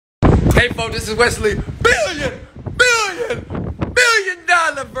Hey folks, this is Wesley billion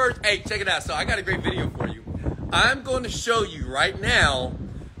dollar Virgin. Hey, check it out. So I got a great video for you. I'm going to show you right now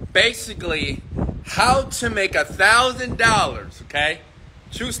basically how to make $1,000. Okay,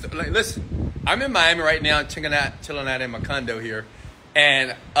 listen, I'm in Miami right now, chilling out in my condo here,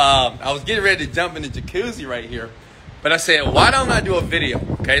 and I was getting ready to jump in the jacuzzi right here, but I said, why don't I do a video?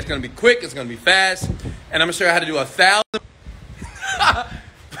 Okay, it's gonna be quick, it's gonna be fast, and I'm gonna show you how to do 1,000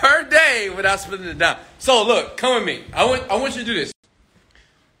 per day without splitting it down. So look, come with me. I want you to do this.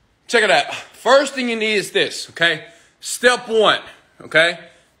 Check it out. First thing you need is this, okay? Step one, okay?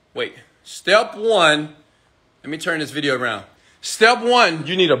 Wait, step one, let me turn this video around. Step one,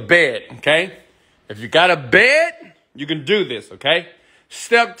 you need a bed, okay? If you got a bed, you can do this, okay?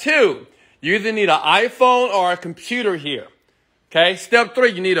 Step two, you either need an iPhone or a computer here, okay? Step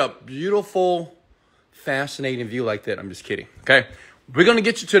three, you need a beautiful, fascinating view like that. I'm just kidding, okay? We're going to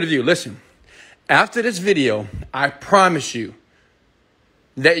get you to the view. Listen, after this video, I promise you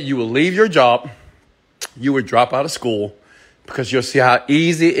that you will leave your job, you will drop out of school, because you'll see how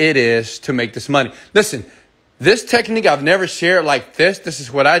easy it is to make this money. Listen, this technique I've never shared like this. This is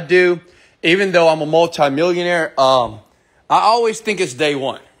what I do. Even though I'm a multimillionaire, I always think it's day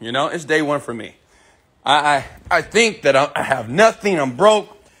one. You know, it's day one for me. I think that I have nothing. I'm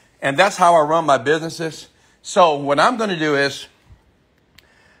broke. And that's how I run my businesses. So what I'm going to do is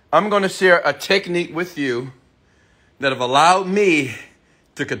I'm going to share a technique with you that have allowed me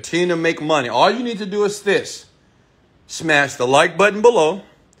to continue to make money. All you need to do is this. Smash the like button below.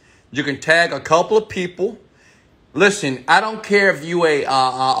 You can tag a couple of people. Listen, I don't care if you a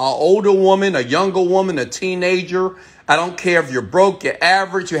older woman, a younger woman, a teenager. I don't care if you're broke, you're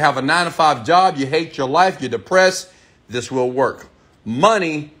average, you have a 9-to-5 job, you hate your life, you're depressed. This will work.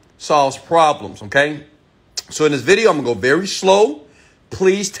 Money solves problems, okay? So in this video, I'm going to go very slow.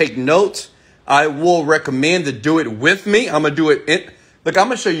 Please take notes. I will recommend to do it with me. I'm going to do it. Look, I'm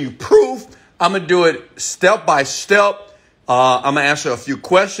going to show you proof. I'm going to do it step by step. I'm going to answer a few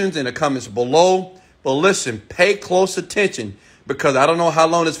questions in the comments below. But listen, pay close attention, because I don't know how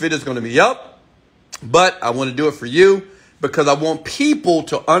long this video is going to be up, but I want to do it for you because I want people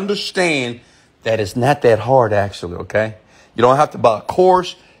to understand that it's not that hard, actually, okay? You don't have to buy a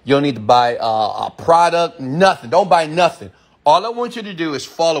course. You don't need to buy a product, nothing. Don't buy nothing. All I want you to do is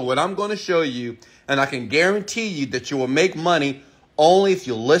follow what I'm going to show you, and I can guarantee you that you will make money only if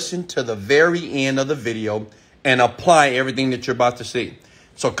you listen to the very end of the video and apply everything that you're about to see.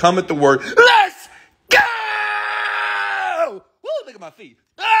 So come at the word, let's go! Woo, look at my feet.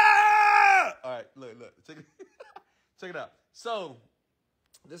 Ah! All right, look. Check it out. So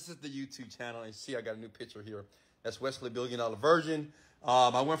this is the YouTube channel. And you see I got a new picture here. That's Wesley Virgin Virgin.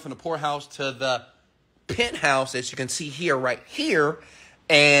 I went from the poorhouse to the penthouse, as you can see here, right here.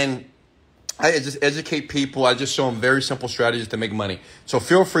 And I just educate people. I just show them very simple strategies to make money. So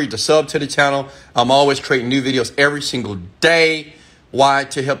feel free to sub to the channel. I'm always creating new videos every single day. Why?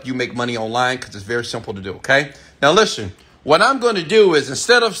 To help you make money online, because it's very simple to do, okay? Now listen, what I'm going to do is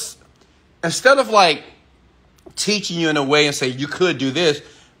instead of like teaching you in a way and say you could do this,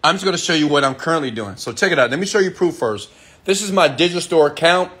 I'm just going to show you what I'm currently doing. So check it out. Let me show you proof first. This is my digital store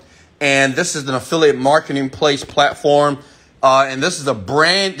account, and this is an affiliate marketing place platform. And this is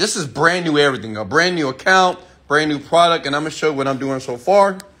brand new everything, a brand new account, brand new product. And I'm going to show you what I'm doing so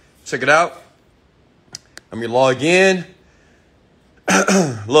far. Check it out. Let me log in.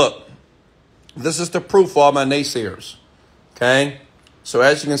 Look, this is the proof for all my naysayers. Okay. So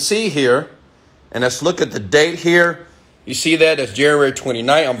as you can see here, and let's look at the date here. You see that? That's January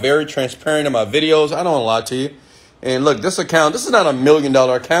 29th. I'm very transparent in my videos. I don't lie to you. And look, this account, this is not $1 million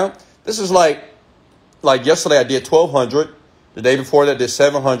account. This is like yesterday I did 1,200. The day before that, I did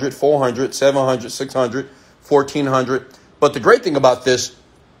 700, 400, 700, 600, 1,400. But the great thing about this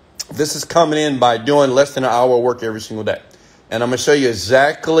is coming in by doing less than an hour of work every single day. And I'm going to show you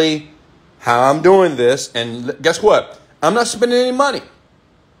exactly how I'm doing this. And guess what? I'm not spending any money.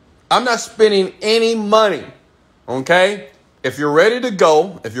 I'm not spending any money. Okay? If you're ready to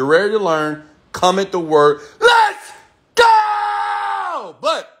go, if you're ready to learn, comment the word, let's go!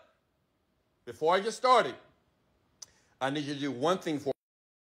 But before I get started, I need you to do one thing for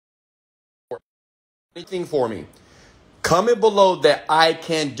me. Comment below that I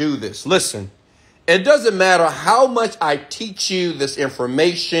can do this. Listen, it doesn't matter how much I teach you this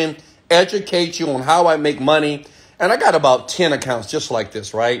information, educate you on how I make money. And I got about 10 accounts just like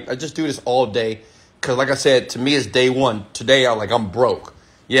this, right? I just do this all day because, like I said, to me, it's day one. Today, I'm broke.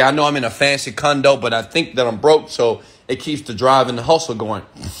 Yeah, I know I'm in a fancy condo, but I think that I'm broke, so it keeps the drive and the hustle going.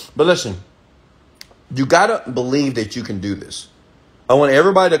 But listen, you got to believe that you can do this. I want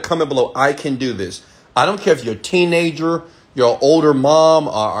everybody to comment below. I can do this. I don't care if you're a teenager, you're an older mom,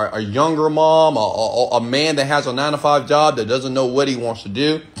 or a younger mom, or a man that has a 9-to-5 job that doesn't know what he wants to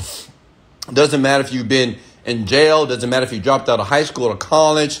do. It doesn't matter if you've been in jail. Doesn't matter if you dropped out of high school or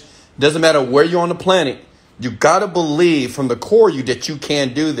college. Doesn't matter where you're on the planet. You got to believe from the core of you that you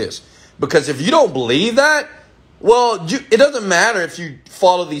can do this. Because if you don't believe that, well, it doesn't matter if you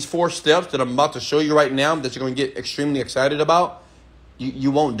follow these 4 steps that I'm about to show you right now that you're going to get extremely excited about.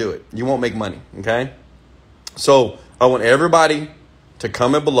 You won't do it. You won't make money. Okay. So I want everybody to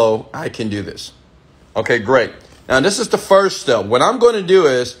comment below. I can do this. Okay, great. Now, this is the first step. What I'm going to do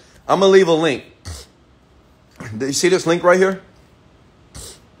is I'm going to leave a link. Do you see this link right here?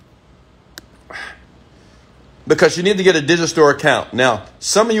 Because you need to get a Digistore account. Now,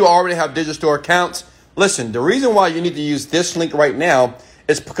 some of you already have Digistore accounts. Listen, the reason why you need to use this link right now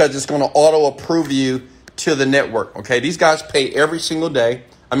is because it's going to auto approve you to the network. Okay, these guys pay every single day.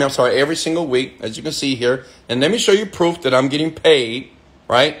 Every single week, as you can see here. And let me show you proof that I'm getting paid,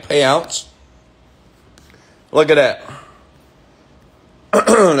 right? Payouts. Look at that.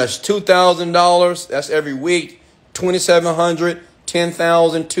 That's $2,000. That's every week. $2,700,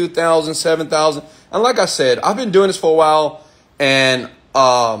 $10,000, $2,000, $7,000. And like I said, I've been doing this for a while, and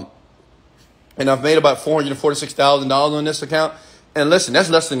I've made about $446,000 on this account. And listen, that's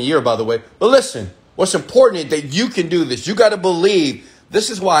less than a year, by the way. But listen, what's important is that you can do this. You got to believe. This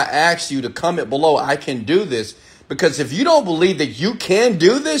is why I asked you to comment below. I can do this. Because if you don't believe that you can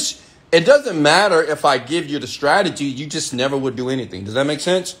do this, it doesn't matter if I give you the strategy. You just never would do anything. Does that make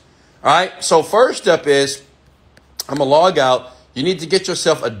sense? All right. So first step is I'm going to log out. You need to get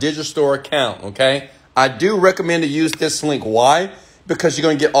yourself a Digistore account. Okay. I do recommend to use this link. Why? Because you're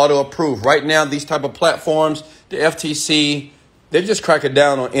going to get auto approved. Right now, these type of platforms, the FTC, they're just cracking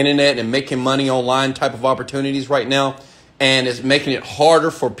down on internet and making money online type of opportunities right now. And it's making it harder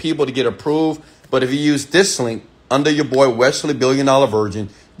for people to get approved. But if you use this link under your boy, Wesley $1 billion Virgin,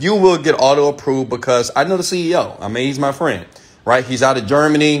 you will get auto approved because I know the CEO. I mean, he's my friend, right? He's out of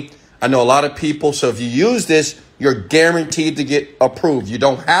Germany. I know a lot of people. So if you use this, you're guaranteed to get approved. You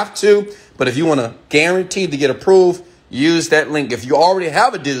don't have to, but if you want to guarantee to get approved, use that link. If you already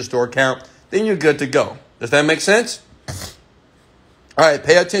have a Digistore account, then you're good to go. Does that make sense? All right,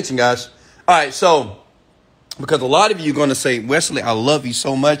 pay attention, guys. All right, so because a lot of you are going to say, Wesley, I love you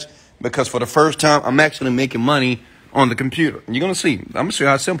so much because for the first time, I'm actually making money on the computer. And you're going to see. I'm going to show you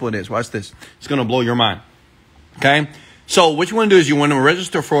how simple it is. Watch this. It's going to blow your mind. Okay? So what you want to do is you want to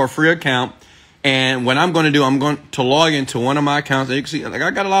register for a free account. And what I'm going to do, I'm going to log into one of my accounts. And you can see, like, I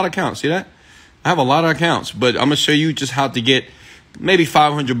got a lot of accounts. See that? I have a lot of accounts. But I'm going to show you just how to get maybe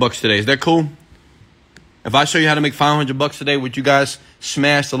 $500 today. Is that cool? If I show you how to make $500 today, would you guys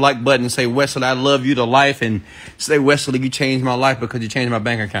smash the like button and say, Wesley, I love you to life, and say, Wesley, you changed my life because you changed my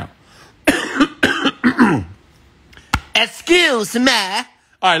bank account? Excuse me. All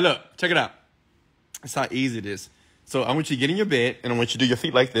right, look, check it out. That's how easy it is. So I want you to get in your bed, and I want you to do your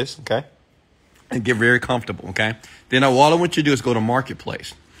feet like this, okay? And get very comfortable, okay? Then all I want you to do is go to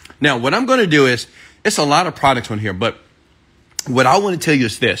Marketplace. Now, what I'm going to do is, it's a lot of products on here, but what I want to tell you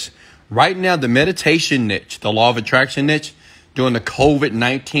is this. Right now, the meditation niche, the law of attraction niche, during the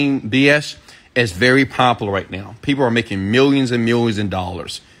COVID-19 BS is very popular right now. People are making millions and millions of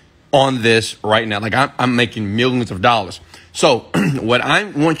dollars on this right now. Like I'm making millions of dollars. So what I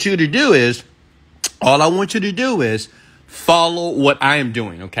want you to do is, all I want you to do is follow what I am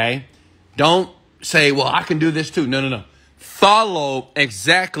doing, okay? Don't say, well, I can do this too. No. Follow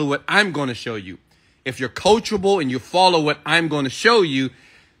exactly what I'm going to show you. If you're coachable and you follow what I'm going to show you,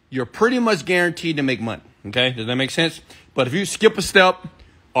 you're pretty much guaranteed to make money. Okay, does that make sense? But if you skip a step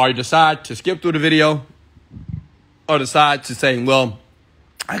or you decide to skip through the video or decide to say, well,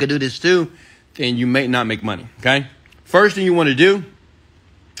 I could do this too, then you may not make money. Okay, first thing you want to do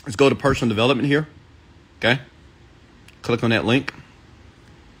is go to personal development here. Okay, click on that link.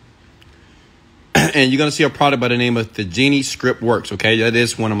 And you're going to see a product by the name of the Genie Script Works. Okay, that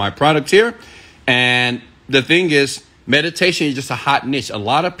is one of my products here. And the thing is, meditation is just a hot niche. A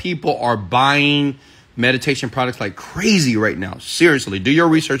lot of people are buying meditation products like crazy right now. Seriously, do your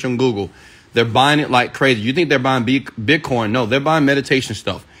research on Google. They're buying it like crazy. You think they're buying Bitcoin? No, they're buying meditation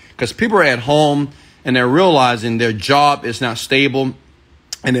stuff because people are at home and they're realizing their job is not stable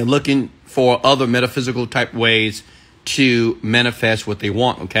and they're looking for other metaphysical type ways to manifest what they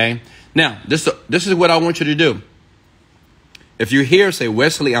want. Okay. Now, this is what I want you to do. If you're here, say,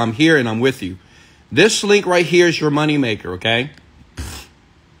 Wesley, I'm here and I'm with you. This link right here is your money maker, okay?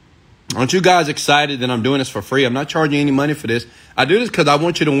 Aren't you guys excited that I'm doing this for free? I'm not charging any money for this. I do this because I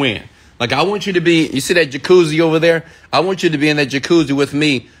want you to win. Like, I want you to be, you see that jacuzzi over there? I want you to be in that jacuzzi with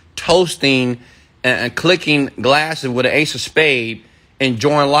me, toasting and clicking glasses with an ace of spade,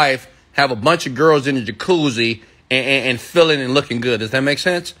 enjoying life, have a bunch of girls in the jacuzzi and feeling and looking good. Does that make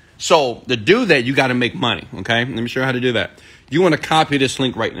sense? So to do that, you got to make money. Okay. Let me show you how to do that. You want to copy this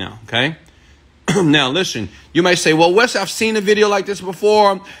link right now. Okay. Now, listen, you might say, well, Wes, I've seen a video like this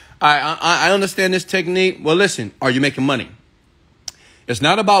before. I understand this technique. Well, listen, are you making money? It's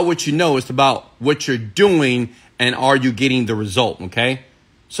not about what you know. It's about what you're doing and are you getting the result, okay?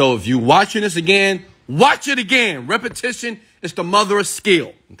 So if you're watching this again, watch it again. Repetition is the mother of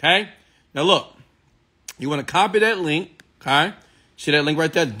skill, okay? Now, look, you want to copy that link, okay? See that link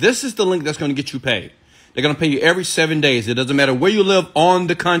right there? This is the link that's going to get you paid. They're going to pay you every 7 days. It doesn't matter where you live on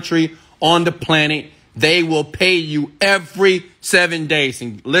the country, on the planet. They will pay you every 7 days.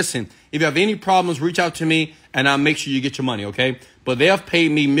 And listen, if you have any problems, reach out to me and I'll make sure you get your money, okay? But they have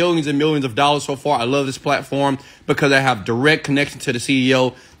paid me millions and millions of dollars so far. I love this platform because I have direct connection to the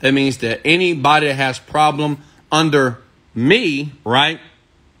CEO. That means that anybody that has problem under me, right?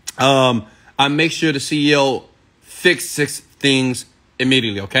 I make sure the CEO fixes things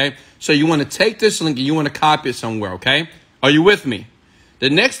immediately, okay? So you want to take this link and you want to copy it somewhere, okay? Are you with me?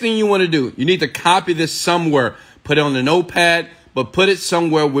 The next thing you want to do, you need to copy this somewhere. Put it on the notepad, but put it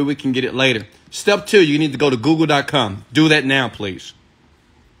somewhere where we can get it later. Step 2, you need to go to google.com. Do that now, please.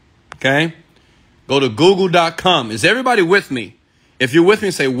 Okay? Go to google.com. Is everybody with me? If you're with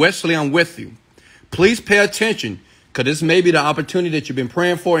me, say, Wesley, I'm with you. Please pay attention because this may be the opportunity that you've been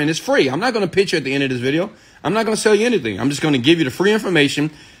praying for, and it's free. I'm not going to pitch you at the end of this video. I'm not going to sell you anything. I'm just going to give you the free information.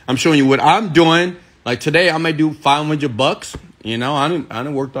 I'm showing you what I'm doing. Like today, I may do $500. You know, I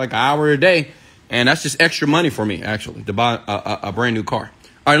done worked like an hour a day, and that's just extra money for me, actually, to buy a brand new car.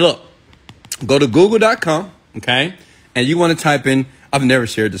 All right, look. Go to google.com, okay? And you want to type in, I've never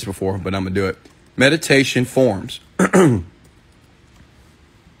shared this before, but I'm going to do it. Meditation forms. Okay?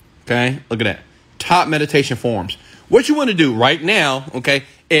 Look at that. Top meditation forms. What you want to do right now, okay,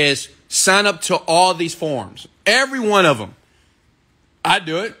 is sign up to all these forms. Every one of them. I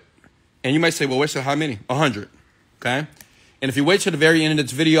do it. And you might say, well, wait, so how many? 100. Okay? And if you wait till the very end of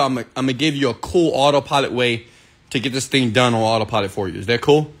this video, I'm going to give you a cool autopilot way to get this thing done on autopilot for you. Is that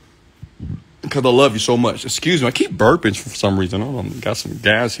cool? Because I love you so much. Excuse me. I keep burping for some reason. I don't know. Got some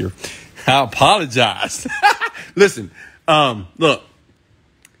gas here. I apologize. Listen. Look.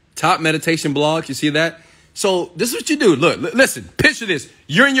 Top meditation blogs. You see that? So this is what you do. Look. Listen. Picture this.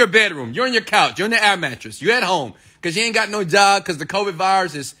 You're in your bedroom. You're on your couch. You're on the air mattress. You're at home. Because you ain't got no job. Because the COVID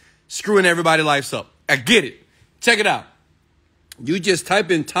virus is screwing everybody's lives up. I get it. Check it out. You just type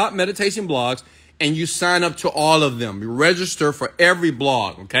in top meditation blogs. And you sign up to all of them. You register for every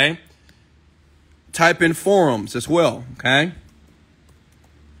blog. Okay? Type in forums as well, okay?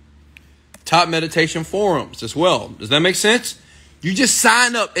 Top meditation forums as well. Does that make sense? You just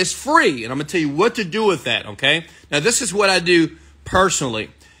sign up. It's free. And I'm going to tell you what to do with that, okay? Now, this is what I do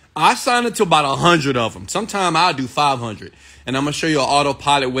personally. I sign up to about 100 of them. Sometimes I'll do 500. And I'm going to show you an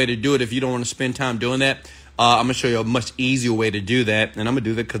autopilot way to do it if you don't want to spend time doing that. I'm going to show you a much easier way to do that. And I'm going to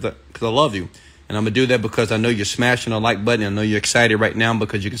do that because I love you. And I'm going to do that because I know you're smashing the like button. I know you're excited right now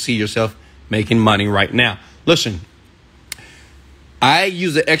because you can see yourself making money right now. Listen, I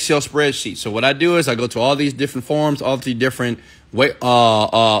use an Excel spreadsheet. So what I do is I go to all these different forums, all the different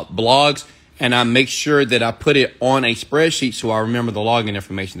blogs, and I make sure that I put it on a spreadsheet so I remember the login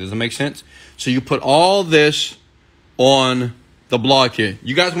information. Does that make sense? So you put all this on the blog here.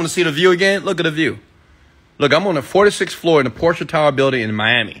 You guys want to see the view again? Look at the view. Look, I'm on the 46th floor in the Porsche Tower building in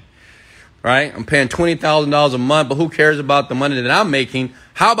Miami. Right? I'm paying $20,000 a month, but who cares about the money that I'm making?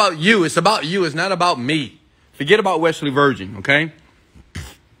 How about you? It's about you. It's not about me. Forget about Wesley Virgin, okay?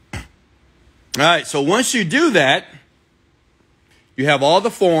 All right, so once you do that, you have all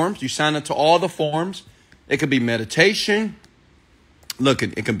the forms. You sign up to all the forms. It could be meditation. Look,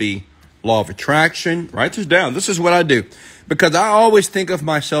 it could be law of attraction. Write this down. This is what I do. Because I always think of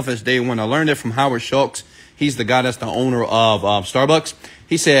myself as day one. I learned it from Howard Schultz. He's the guy that's the owner of Starbucks.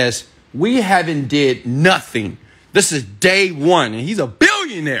 He says, we haven't did nothing. This is day one, and he's a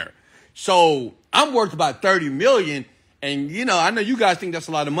billionaire. So I'm worth about 30 million. And, you know, I know you guys think that's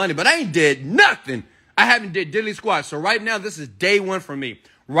a lot of money, but I ain't did nothing. I haven't did diddly squat. So right now, this is day one for me.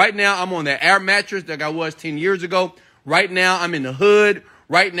 Right now, I'm on the air mattress like I was 10 years ago. Right now, I'm in the hood.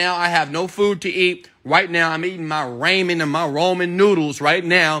 Right now, I have no food to eat. Right now, I'm eating my ramen and my Roman noodles right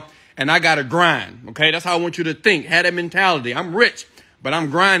now. And I got to grind. Okay, that's how I want you to think. Have that mentality. I'm rich. But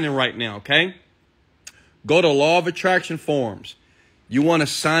I'm grinding right now, okay? Go to Law of Attraction forums. You want to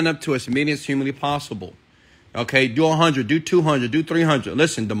sign up to as many as humanly possible. Okay, do 100, do 200, do 300.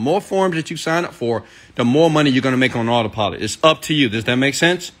 Listen, the more forms that you sign up for, the more money you're going to make on autopilot. It's up to you. Does that make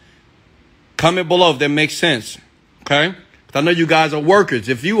sense? Comment below if that makes sense. Okay? 'Cause I know you guys are workers.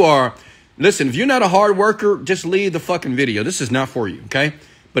 If you're not a hard worker, just leave the fucking video. This is not for you. Okay?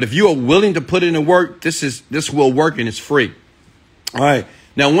 But if you are willing to put in the work, this will work and it's free. All right.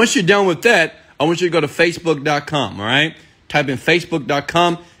 Now, once you're done with that, I want you to go to facebook.com. All right. Type in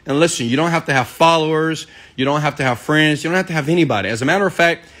facebook.com and listen, you don't have to have followers. You don't have to have friends. You don't have to have anybody. As a matter of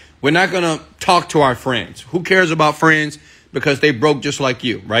fact, we're not going to talk to our friends. Who cares about friends? Because they broke just like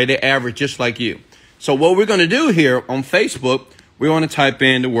you, right? They average just like you. So what we're going to do here on Facebook, we want to type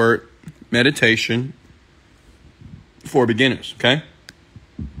in the word meditation for beginners. Okay.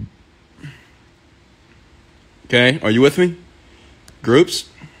 Okay. Are you with me? Groups.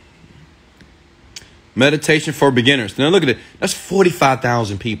 Meditation for beginners. Now look at it. That's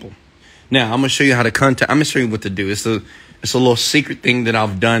 45,000 people. Now I'm going to show you how to contact. I'm going to show you what to do. It's a little secret thing that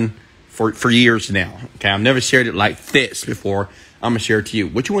I've done for years now. Okay. I've never shared it like this before. I'm going to share it to you.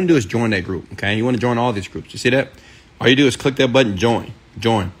 What you want to do is join that group. Okay. You want to join all these groups. You see that? All you do is click that button, join.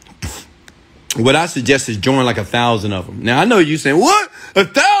 What I suggest is join like 1,000 of them. Now I know you're saying, what?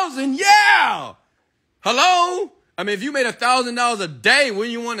 1,000? Yeah. Hello? I mean, if you made $1,000 a day,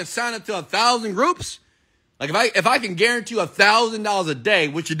 wouldn't you want to sign up to 1,000 groups? Like if I can guarantee you $1,000 a day,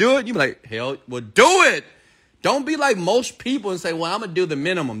 would you do it? You'd be like, hell, well, do it. Don't be like most people and say, well, I'm going to do the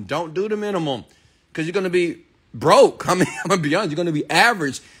minimum. Don't do the minimum because you're going to be broke. I mean, I'm going to be honest. You're going to be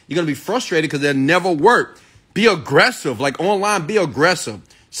average. You're going to be frustrated because they'll never work. Be aggressive. Like online, be aggressive.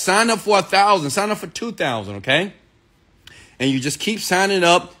 Sign up for 1,000. Sign up for 2,000, okay? And you just keep signing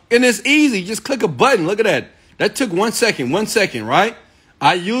up. And it's easy. Just click a button. Look at that. That took 1 second. 1 second, right?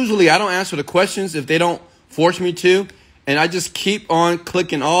 I don't answer the questions if they don't force me to. And I just keep on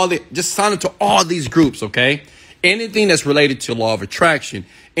clicking just sign up to all these groups, okay? Anything that's related to law of attraction,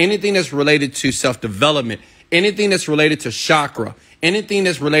 anything that's related to self-development, anything that's related to chakra, anything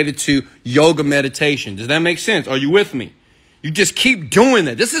that's related to yoga meditation. Does that make sense? Are you with me? You just keep doing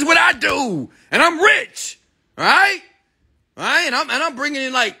that. This is what I do. And I'm rich. All right? All right? And I'm bringing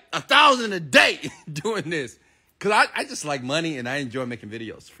in like 1,000 a day doing this. Because I just like money and I enjoy making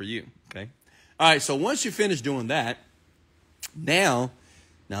videos for you. Okay? All right. So once you finish doing that, now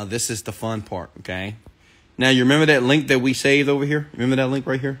this is the fun part. Okay? Now, you remember that link that we saved over here? Remember that link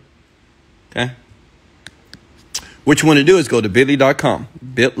right here? Okay? What you want to do is go to bit.ly.com.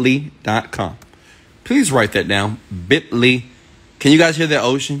 Bit.ly.com. Please write that down. Bit.ly. Can you guys hear that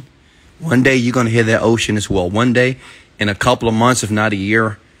ocean? One day you're going to hear that ocean as well. One day, in a couple of months, if not a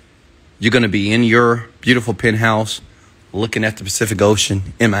year, you're going to be in your beautiful penthouse looking at the Pacific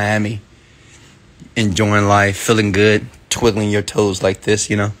Ocean in Miami, enjoying life, feeling good, twiddling your toes like this,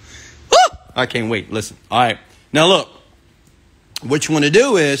 you know. Woo! I can't wait. Listen. All right. Now, look. What you want to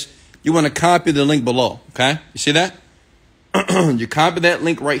do is you want to copy the link below. Okay? You see that? You copy that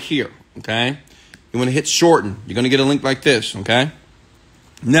link right here. Okay? You want to hit shorten. You're going to get a link like this. Okay?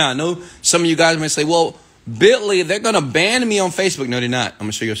 Now, I know some of you guys may say, well, Bitly, they're going to ban me on Facebook. No, they're not. I'm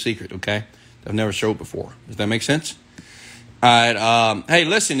going to show you a secret, okay? I've never showed before. Does that make sense? All right. Hey,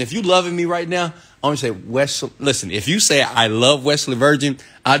 listen, if you loving me right now, I want to say, listen, if you say I love Wesley Virgin,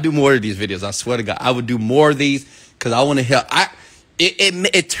 I'll do more of these videos. I swear to God, I would do more of these because I want to help.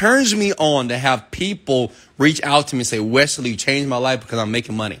 It turns me on to have people reach out to me and say, Wesley, you changed my life because I'm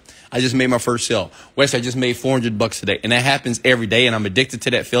making money. I just made my first sale. Wesley, I just made $400 today. And that happens every day, and I'm addicted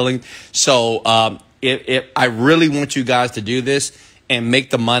to that feeling. So I really want you guys to do this and make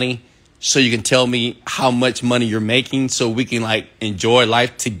the money so you can tell me how much money you're making so we can like enjoy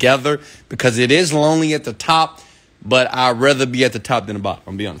life together, because it is lonely at the top, but I'd rather be at the top than the bottom.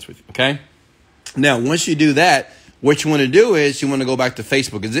 I'll be honest with you. Okay. Now, once you do that, what you want to do is you want to go back to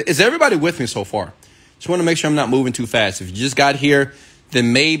Facebook. Is everybody with me so far? Just want to make sure I'm not moving too fast. If you just got here,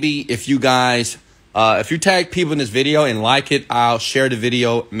 then maybe if you guys, if you tag people in this video and like it, I'll share the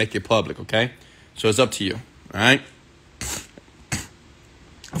video, make it public. Okay. So it's up to you. All right.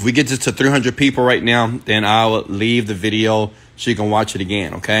 If we get this to 300 people right now, then I will leave the video so you can watch it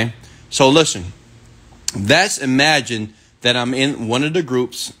again. Okay. So listen, let's imagine that I'm in one of the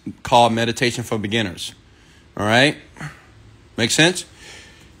groups called Meditation for Beginners. All right. Make sense?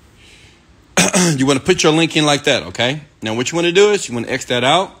 You want to put your link in like that. Okay. Now what you want to do is you want to X that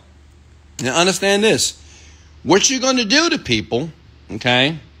out. Now understand this. What you're going to do to people.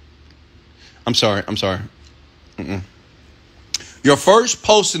 Okay. I'm sorry. Your first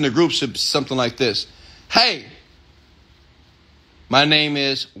post in the group should be something like this. Hey, my name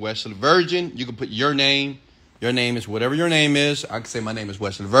is Wesley Virgin. You can put your name. Your name is whatever your name is. I can say my name is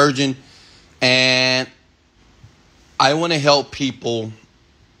Wesley Virgin. And I want to help people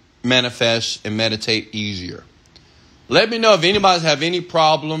manifest and meditate easier. Let me know if anybody have any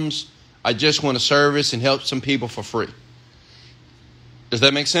problems. I just want to service and help some people for free. Does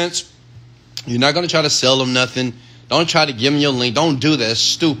that make sense? You're not going to try to sell them nothing. Don't try to give them your link. Don't do that. It's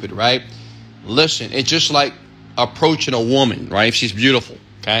stupid, right? Listen, it's just like approaching a woman, right? If she's beautiful,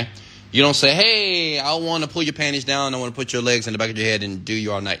 okay? You don't say, hey, I want to pull your panties down. I want to put your legs in the back of your head and do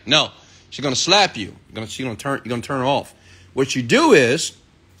you all night. No, she's going to slap you. You're going to turn her off. What you do is,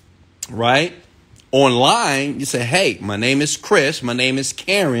 right, online, you say, hey, my name is Chris. My name is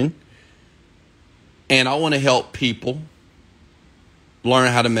Karen. And I want to help people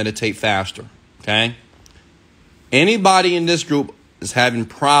learn how to meditate faster, okay? Anybody in this group is having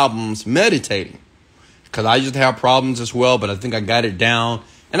problems meditating, because I just have problems as well, but I think I got it down.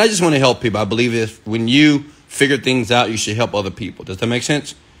 And I just want to help people. I believe if when you figure things out, you should help other people. Does that make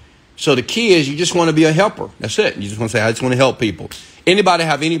sense? So the key is you just want to be a helper. That's it. You just want to say, I just want to help people. Anybody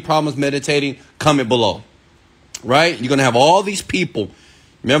have any problems meditating? Comment below, right? You're going to have all these people.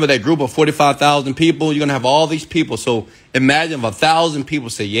 Remember that group of 45,000 people? You're going to have all these people. So imagine if 1,000 people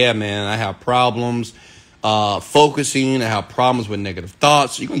say, yeah, man, I have problems focusing. I have problems with negative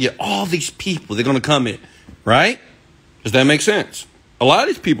thoughts. You're going to get all these people. They're going to come in, right? Does that make sense? A lot of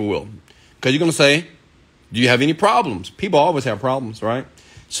these people will. Because you're going to say, do you have any problems? People always have problems, right?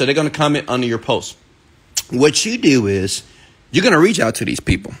 So they're going to comment under your post. What you do is you're going to reach out to these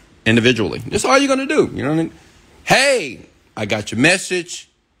people individually. That's all you're going to do. You know what I mean? Hey, I got your message.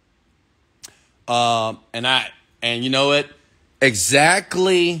 And you know what?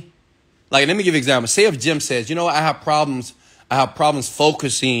 Exactly. Like, let me give you an example. Say if Jim says, you know what? I have problems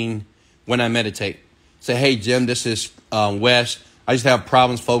focusing when I meditate. Say, hey, Jim, this is Wes. I just have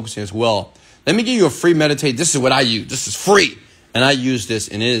problems focusing as well. Let me give you a free meditate. This is what I use. This is free. And I use this,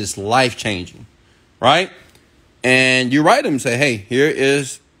 and it is life-changing, right? And you write them and say, hey, here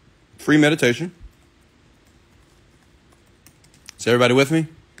is free meditation. Is everybody with me?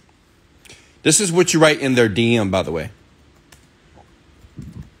 This is what you write in their DM, by the way.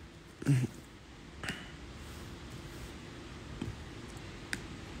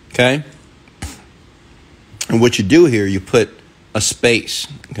 Okay? And what you do here, you put a space,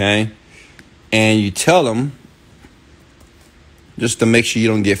 okay? And you tell them, just to make sure you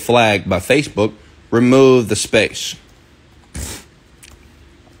don't get flagged by Facebook, remove the space.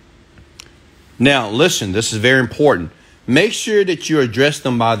 Now, listen, this is very important. Make sure that you address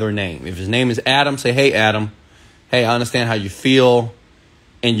them by their name. If his name is Adam, say, hey, Adam. Hey, I understand how you feel.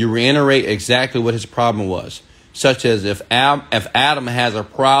 And you reiterate exactly what his problem was. Such as if Adam has a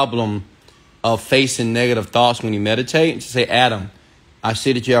problem of facing negative thoughts when you meditate, just say, Adam, I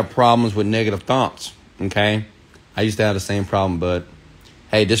see that you have problems with negative thoughts. Okay? I used to have the same problem, but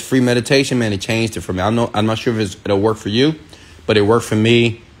hey, this free meditation, man, it changed it for me. I'm not sure if it'll work for you, but it worked for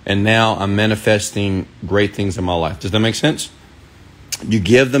me. And now I'm manifesting great things in my life. Does that make sense? You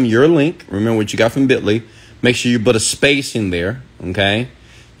give them your link. Remember what you got from Bitly. Make sure you put a space in there. Okay.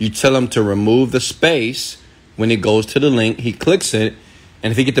 You tell him to remove the space when it goes to the link. He clicks it.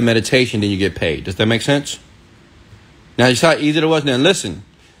 And if he get the meditation, then you get paid. Does that make sense? Now, you see how easy it was? Now, listen.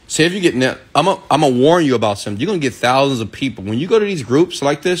 Say if you get, now, I'm going to warn you about something. You're going to get thousands of people. When you go to these groups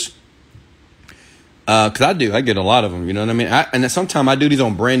like this, because I get a lot of them, you know what I mean? And sometimes I do these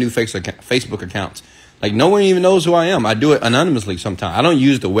on brand new Facebook accounts. Like, no one even knows who I am. I do it anonymously sometimes. I don't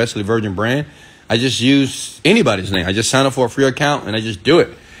use the Wesley Virgin brand. I just use anybody's name. I just sign up for a free account and I just do it.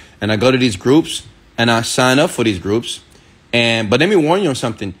 And I go to these groups and I sign up for these groups. But let me warn you on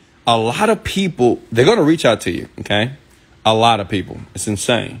something. A lot of people, they're going to reach out to you, okay? A lot of people. It's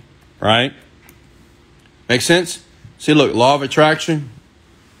insane, right? Make sense? See, look, law of attraction.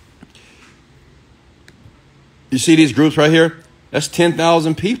 You see these groups right here? That's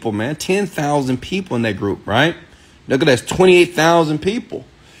 10,000 people, man. 10,000 people in that group, right? Look at that. That's 28,000 people.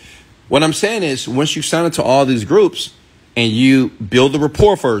 What I'm saying is, once you sign up to all these groups and you build the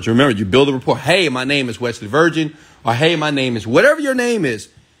rapport first, remember, you build the rapport. Hey, my name is Wesley Virgin. Or, hey, my name is whatever your name is.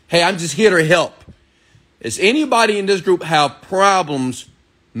 Hey, I'm just here to help. Does anybody in this group have problems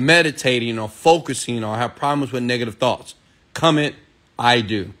meditating or focusing or have problems with negative thoughts? Comment, I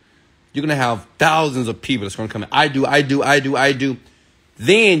do. You're going to have thousands of people that's going to come in. I do.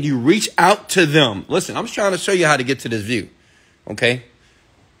 Then you reach out to them. Listen, I'm trying to show you how to get to this view. Okay?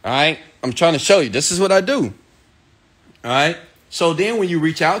 All right? I'm trying to show you. This is what I do. All right? So then when you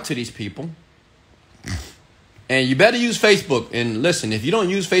reach out to these people, and you better use Facebook. And listen, if you don't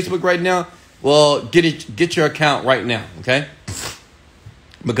use Facebook right now, well, get your account right now. Okay?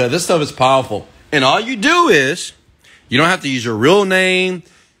 Because this stuff is powerful. And all you do is, you don't have to use your real name.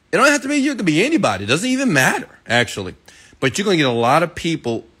 It don't have to be you. It could be anybody. It doesn't even matter, actually. But you're going to get a lot of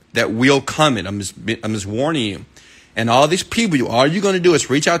people that will comment. I'm just warning you. And all these people, all you're going to do is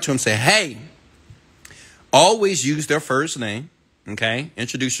reach out to them and say, hey, always use their first name, okay?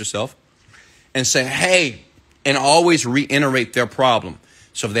 Introduce yourself and say, hey, and always reiterate their problem.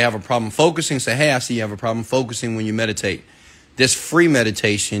 So if they have a problem focusing, say, hey, I see you have a problem focusing when you meditate. This free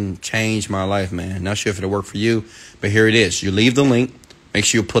meditation changed my life, man. Not sure if it'll work for you, but here it is. You leave the link. Make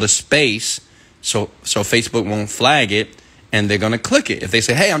sure you put a space so Facebook won't flag it, and they're going to click it. If they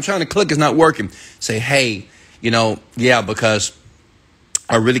say, hey, I'm trying to click, it's not working. Say, hey, yeah, because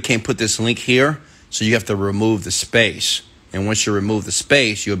I really can't put this link here, so you have to remove the space. And once you remove the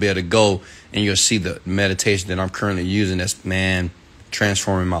space, you'll be able to go and you'll see the meditation that I'm currently using that's, man,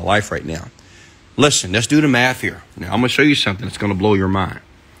 transforming my life right now. Listen, let's do the math here. Now, I'm going to show you something that's going to blow your mind.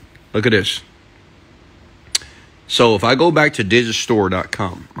 Look at this. So if I go back to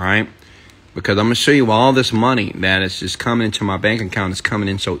digitstore.com, right, because I'm going to show you all this money that is just coming into my bank account is coming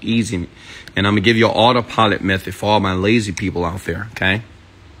in so easy. And I'm going to give you an autopilot method for all my lazy people out there, okay?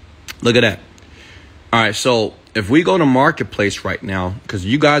 Look at that. All right, so if we go to Marketplace right now, because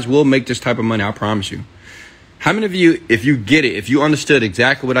you guys will make this type of money, I promise you. How many of you, if you get it, if you understood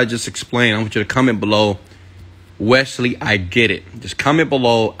exactly what I just explained, I want you to comment below, Wesley, I get it. Just comment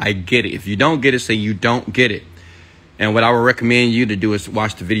below, I get it. If you don't get it, say you don't get it. And what I would recommend you to do is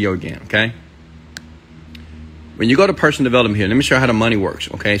watch the video again, okay? When you go to personal development here, let me show you how the money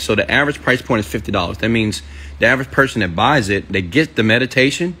works, okay? So the average price point is $50. That means the average person that buys it, they get the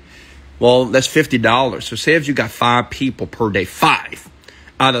meditation, well, that's $50. So say if you got 5 people per day, 5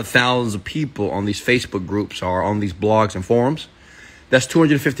 out of thousands of people on these Facebook groups or on these blogs and forums, that's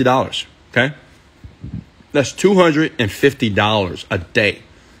 $250, okay? That's $250 a day.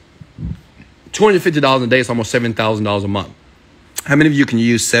 $250 a day is almost $7,000 a month. How many of you can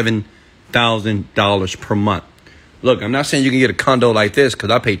use $7,000 per month? Look, I'm not saying you can get a condo like this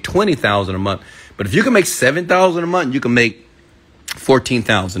because I pay $20,000 a month. But if you can make $7,000 a month, you can make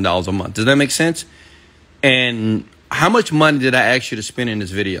 $14,000 a month. Does that make sense? And how much money did I ask you to spend in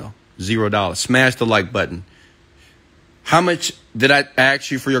this video? $0. Smash the like button. How much did I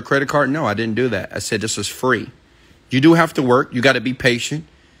ask you for your credit card? No, I didn't do that. I said this was free. You do have to work. You got to be patient.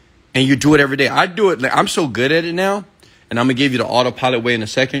 And you do it every day. I do it. I'm so good at it now. And I'm going to give you the autopilot way in a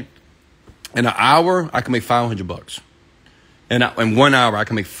second. In an hour, I can make $500. And in 1 hour, I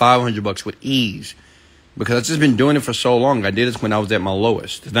can make $500 with ease. Because I've just been doing it for so long. I did this when I was at my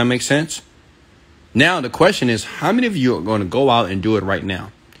lowest. Does that make sense? Now, the question is, how many of you are going to go out and do it right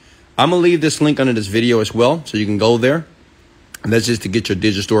now? I'm going to leave this link under this video as well. So you can go there. And that's just to get your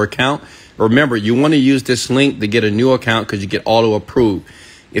Digistore account. Remember, you want to use this link to get a new account because you get auto approved.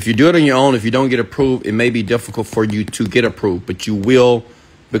 If you do it on your own, if you don't get approved, it may be difficult for you to get approved, but you will,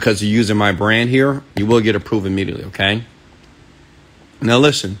 because you're using my brand here, you will get approved immediately, okay? Now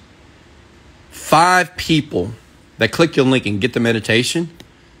listen, 5 people that click your link and get the meditation,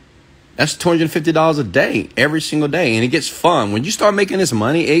 that's $250 a day, every single day, and it gets fun. When you start making this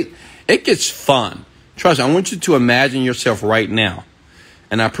money, it gets fun. Trust me, I want you to imagine yourself right now,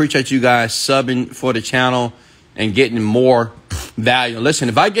 and I appreciate you guys subbing for the channel and getting more value. Listen,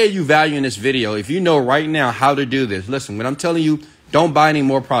 if I gave you value in this video, if you know right now how to do this, listen, when I'm telling you, don't buy any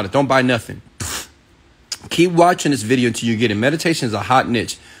more product. Don't buy nothing. Keep watching this video until you get it. Meditation is a hot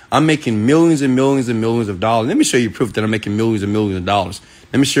niche. I'm making millions and millions and millions of dollars. Let me show you proof that I'm making millions and millions of dollars.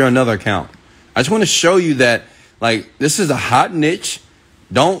 Let me show you another account. I just want to show you that, like, this is a hot niche.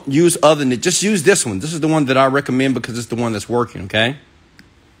 Don't use other niche. Just use this one. This is the one that I recommend because it's the one that's working, okay?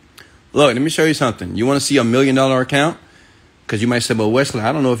 Look, let me show you something. You want to see $1 million account? Because you might say, well, Wesley,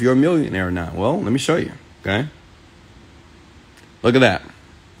 I don't know if you're a millionaire or not. Well, let me show you, okay? Look at that.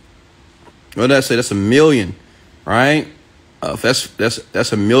 What did I say? That's $1 million, right? That's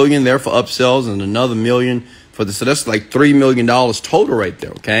 $1 million there for upsells and another $1 million for this. So that's like $3 million total right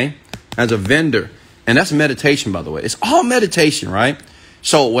there, okay? As a vendor. And that's meditation, by the way. It's all meditation, right?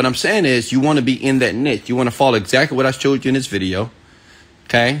 So what I'm saying is you want to be in that niche. You want to follow exactly what I showed you in this video,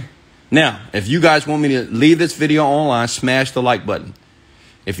 okay? Now, if you guys want me to leave this video online, smash the like button.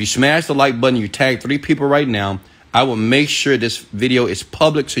 If you smash the like button, you tag 3 people right now, I will make sure this video is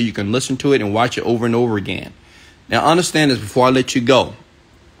public so you can listen to it and watch it over and over again. Now, understand this before I let you go.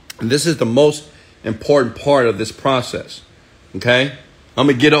 This is the most important part of this process, okay? I'm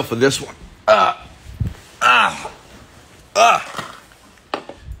going to get up for this one.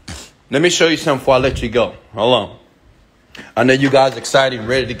 Let me show you something before I let you go. Hold on. I know you guys are excited and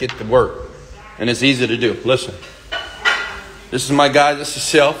ready to get to work. And it's easy to do. Listen. This is my guy. This is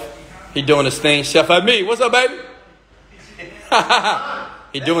Chef. He doing his thing. Chef at me. What's up, baby?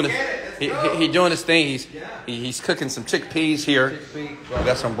 He doing his thing. He's cooking some chickpeas here. We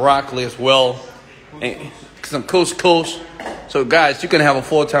got some broccoli as well, and some couscous. So guys, you can have a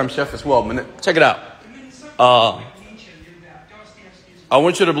full-time chef as well. But check it out. I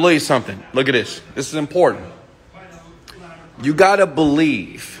want you to believe something. Look at this. This is important. You gotta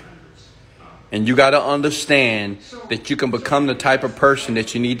believe. And you got to understand that you can become the type of person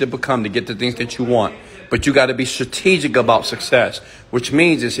that you need to become to get the things that you want. But you got to be strategic about success, which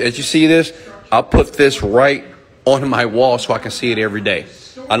means is, as you see this, I'll put this right on my wall so I can see it every day.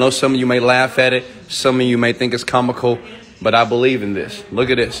 I know some of you may laugh at it. Some of you may think it's comical, but I believe in this. Look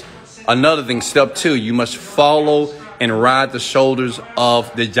at this. Another thing, step 2, you must follow and ride the shoulders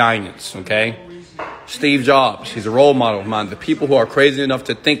of the giants, okay? Steve Jobs, he's a role model of mine. The people who are crazy enough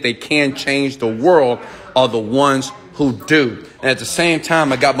to think they can change the world are the ones who do. And at the same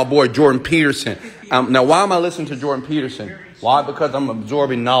time, I got my boy Jordan Peterson. Now, why am I listening to Jordan Peterson? Why? Because I'm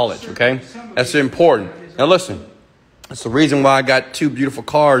absorbing knowledge, okay? That's important. Now, listen, that's the reason why I got 2 beautiful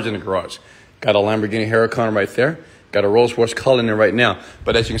cars in the garage. Got a Lamborghini Huracan right there. Got a Rolls Royce Cullinan right now.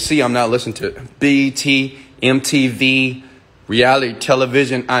 But as you can see, I'm not listening to BET, MTV, reality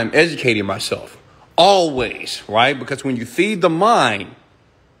television. I'm educating myself. Always, right? Because when you feed the mind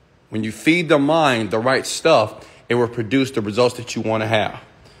the right stuff, it will produce the results that you want to have.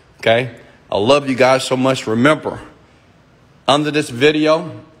 Okay? I love you guys so much. Remember, under this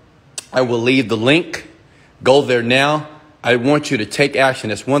video, I will leave the link. Go there now. I want you to take action.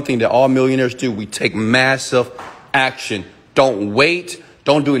 That's one thing that all millionaires do. We take massive action. Don't wait.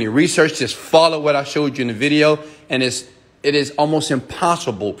 Don't do any research. Just follow what I showed you in the video. And it is almost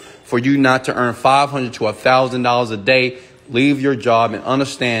impossible for you not to earn $500 to $1,000 a day. Leave your job and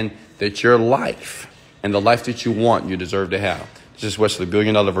understand that your life and the life that you want, you deserve to have. This is Wesley, $1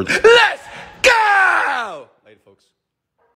 Billion Virgin.